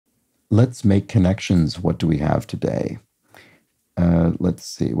Let's make connections. What do we have today? Let's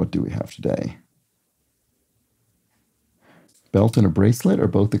see. What do we have today? Belt and a bracelet are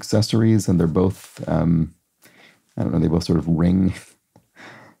both accessories, and they're both, I don't know, they both sort of ring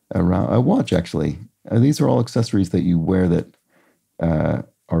around. A watch, actually. These are all accessories that you wear that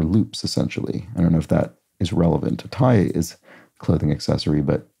are loops, essentially. I don't know if that is relevant. A tie is a clothing accessory,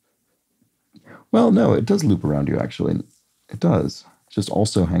 but, well, no, it does loop around you, actually. It does. It just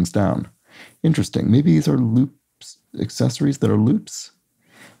also hangs down. Interesting. Maybe these are loops, accessories that are loops?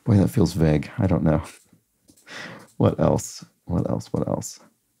 Boy, that feels vague. I don't know. What else? What else? What else?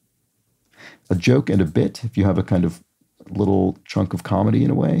 A joke and a bit, if you have a kind of little chunk of comedy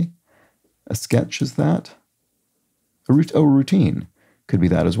in a way. A sketch is that. A routine could be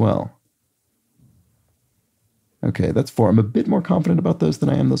that as well. Okay, that's 4. I'm a bit more confident about those than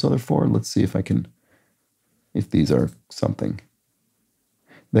I am those other 4. Let's see if these are something.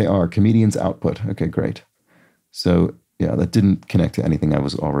 They are comedian's output. Okay, great. So, yeah, that didn't connect to anything I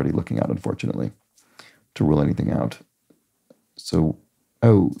was already looking at, unfortunately, to rule anything out. So,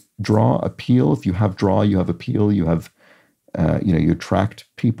 draw, appeal. If you have draw, you have appeal. You have, you attract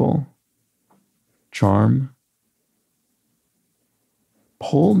people. Charm.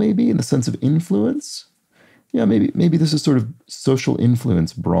 Pull, maybe, in the sense of influence. Yeah, maybe this is sort of social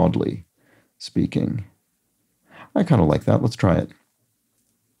influence, broadly speaking. I kind of like that. Let's try it.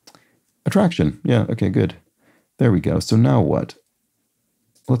 Attraction. Yeah, okay, good. There we go. So now what?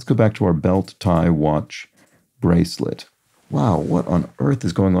 Let's go back to our belt, tie, watch, bracelet. Wow, what on earth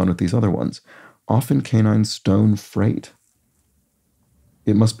is going on with these other ones? Often canine stone freight.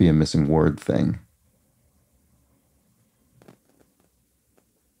 It must be a missing word thing.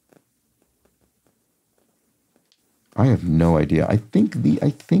 I have no idea. I think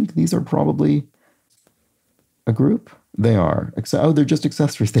these are probably a group. They are. They're just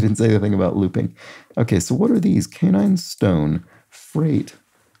accessories. They didn't say anything about looping. Okay, so what are these? Canine stone, freight,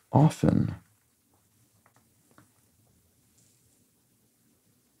 often.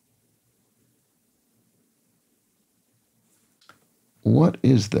 What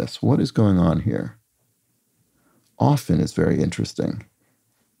is this? What is going on here? Often is very interesting.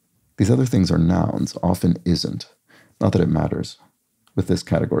 These other things are nouns. Often isn't. Not that it matters with this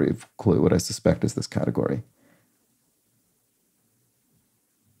category of clue, what I suspect is this category.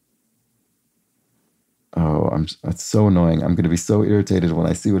 Oh, that's so annoying. I'm going to be so irritated when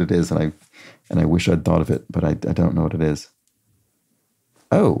I see what it is, and I wish I'd thought of it, but I don't know what it is.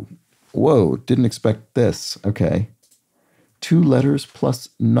 Oh, whoa, didn't expect this. Okay. 2 letters plus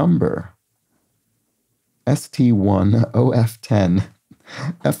number. ST1, OF10,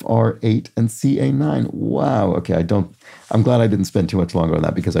 FR8, and CA9. Wow. Okay, I'm glad I didn't spend too much longer on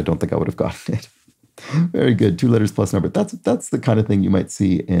that because I don't think I would have gotten it. Very good. 2 letters plus number. That's the kind of thing you might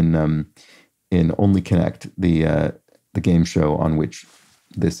see in Only Connect, the game show on which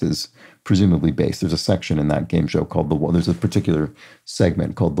this is presumably based. There's a section in that game show called The Wall. There's a particular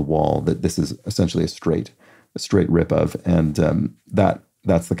segment called The Wall that this is essentially a straight rip of, and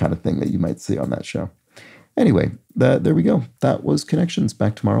that's the kind of thing that you might see on that show. Anyway, there we go. That was Connections.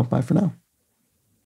 Back tomorrow. Bye for now.